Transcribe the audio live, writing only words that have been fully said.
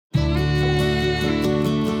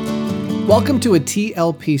Welcome to a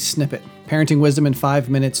TLP snippet, parenting wisdom in 5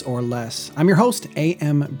 minutes or less. I'm your host,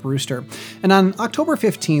 A.M. Brewster. And on October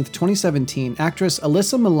 15th, 2017, actress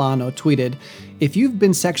Alyssa Milano tweeted, "If you've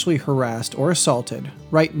been sexually harassed or assaulted,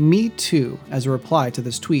 write Me Too as a reply to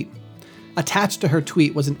this tweet." Attached to her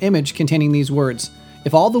tweet was an image containing these words: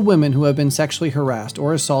 "If all the women who have been sexually harassed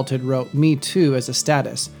or assaulted wrote Me Too as a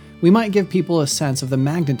status, we might give people a sense of the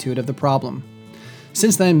magnitude of the problem."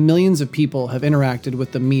 Since then, millions of people have interacted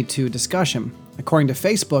with the Me Too discussion. According to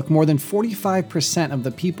Facebook, more than 45% of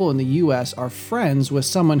the people in the US are friends with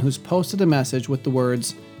someone who's posted a message with the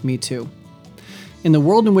words, Me Too. In the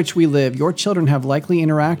world in which we live, your children have likely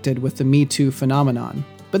interacted with the Me Too phenomenon.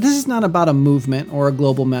 But this is not about a movement or a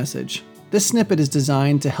global message. This snippet is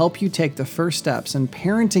designed to help you take the first steps in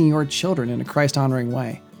parenting your children in a Christ-honoring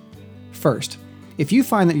way. First, if you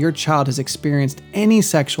find that your child has experienced any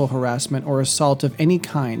sexual harassment or assault of any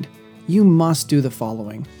kind, you must do the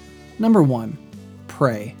following. Number 1,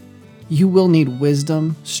 pray. You will need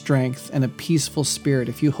wisdom, strength, and a peaceful spirit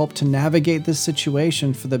if you hope to navigate this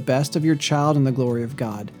situation for the best of your child and the glory of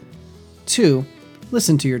God. 2,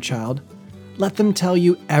 listen to your child. Let them tell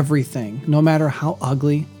you everything, no matter how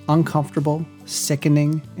ugly, uncomfortable,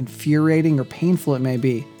 sickening, infuriating, or painful it may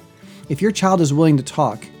be. If your child is willing to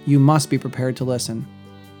talk, you must be prepared to listen.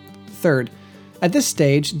 Third, at this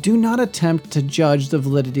stage, do not attempt to judge the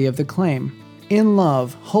validity of the claim. In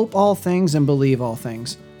love, hope all things and believe all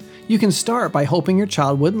things. You can start by hoping your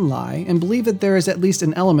child wouldn't lie and believe that there is at least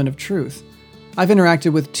an element of truth. I've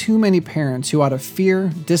interacted with too many parents who, out of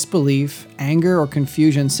fear, disbelief, anger, or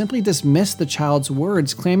confusion, simply dismiss the child's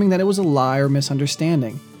words, claiming that it was a lie or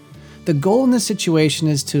misunderstanding. The goal in this situation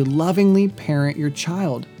is to lovingly parent your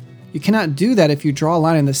child. You cannot do that if you draw a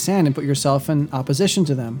line in the sand and put yourself in opposition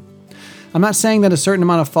to them. I'm not saying that a certain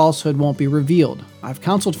amount of falsehood won't be revealed. I've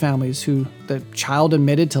counseled families who the child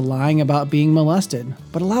admitted to lying about being molested,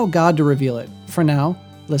 but allow God to reveal it. For now,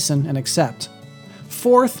 listen and accept.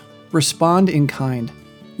 Fourth, respond in kind.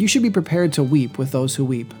 You should be prepared to weep with those who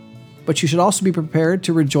weep, but you should also be prepared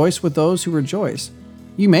to rejoice with those who rejoice.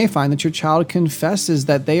 You may find that your child confesses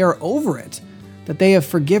that they are over it, that they have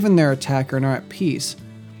forgiven their attacker and are at peace.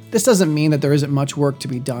 This doesn't mean that there isn't much work to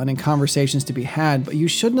be done and conversations to be had, but you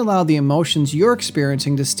shouldn't allow the emotions you're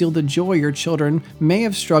experiencing to steal the joy your children may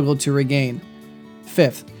have struggled to regain.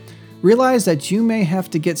 Fifth, realize that you may have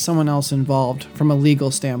to get someone else involved from a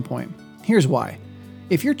legal standpoint. Here's why.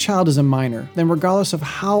 If your child is a minor, then regardless of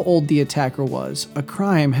how old the attacker was, a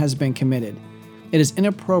crime has been committed. It is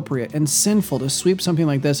inappropriate and sinful to sweep something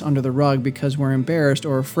like this under the rug because we're embarrassed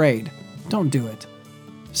or afraid. Don't do it.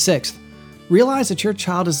 Sixth, realize that your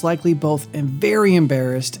child is likely both very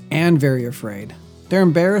embarrassed and very afraid. They're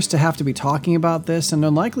embarrassed to have to be talking about this, and they're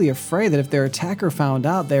likely afraid that if their attacker found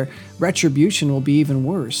out, their retribution will be even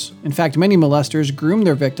worse. In fact, many molesters groom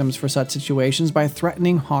their victims for such situations by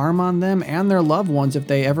threatening harm on them and their loved ones if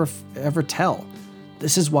they ever tell.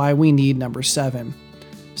 This is why we need number 7.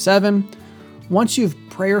 7, once you've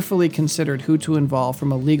prayerfully considered who to involve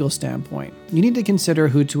from a legal standpoint, you need to consider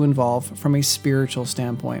who to involve from a spiritual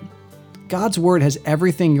standpoint. God's word has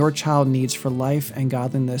everything your child needs for life and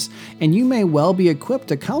godliness, and you may well be equipped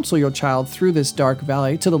to counsel your child through this dark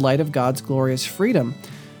valley to the light of God's glorious freedom.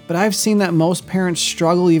 But I've seen that most parents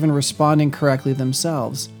struggle even responding correctly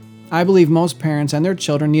themselves. I believe most parents and their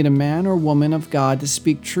children need a man or woman of God to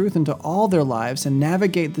speak truth into all their lives and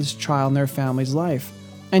navigate this trial in their family's life.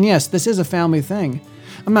 And yes, this is a family thing.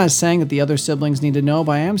 I'm not saying that the other siblings need to know,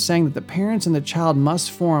 but I am saying that the parents and the child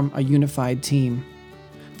must form a unified team.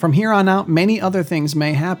 From here on out, many other things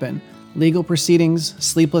may happen. Legal proceedings,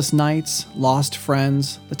 sleepless nights, lost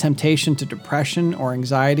friends, the temptation to depression or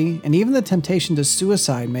anxiety, and even the temptation to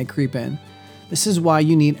suicide may creep in. This is why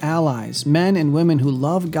you need allies, men and women who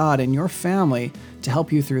love God and your family to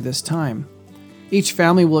help you through this time. Each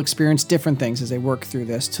family will experience different things as they work through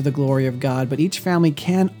this to the glory of God, but each family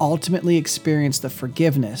can ultimately experience the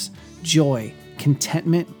forgiveness, joy,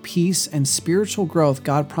 contentment, peace, and spiritual growth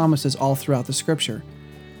God promises all throughout the Scripture.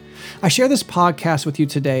 I share this podcast with you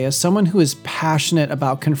today as someone who is passionate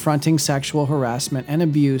about confronting sexual harassment and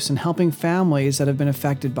abuse and helping families that have been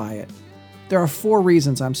affected by it. There are 4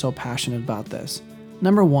 reasons I'm so passionate about this.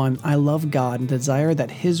 Number 1, I love God and desire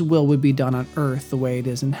that His will would be done on earth the way it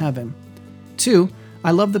is in heaven. 2,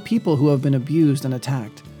 I love the people who have been abused and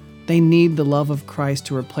attacked. They need the love of Christ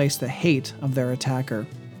to replace the hate of their attacker.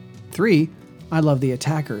 3, I love the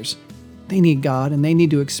attackers. They need God, and they need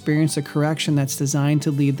to experience a correction that's designed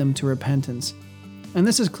to lead them to repentance. And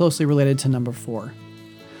this is closely related to number 4.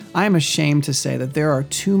 I am ashamed to say that there are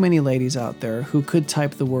too many ladies out there who could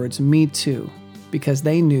type the words "Me Too" because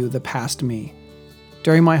they knew the past me.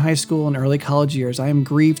 During my high school and early college years, I am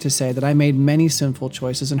grieved to say that I made many sinful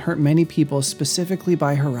choices and hurt many people specifically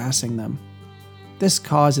by harassing them. This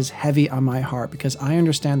cause is heavy on my heart because I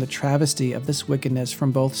understand the travesty of this wickedness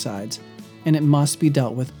from both sides, and it must be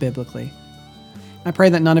dealt with biblically. I pray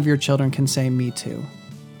that none of your children can say me too.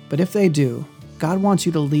 But if they do, God wants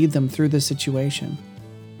you to lead them through this situation.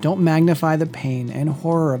 Don't magnify the pain and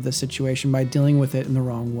horror of the situation by dealing with it in the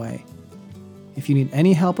wrong way. If you need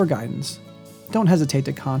any help or guidance, don't hesitate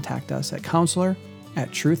to contact us at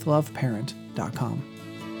counselor@truthloveparent.com.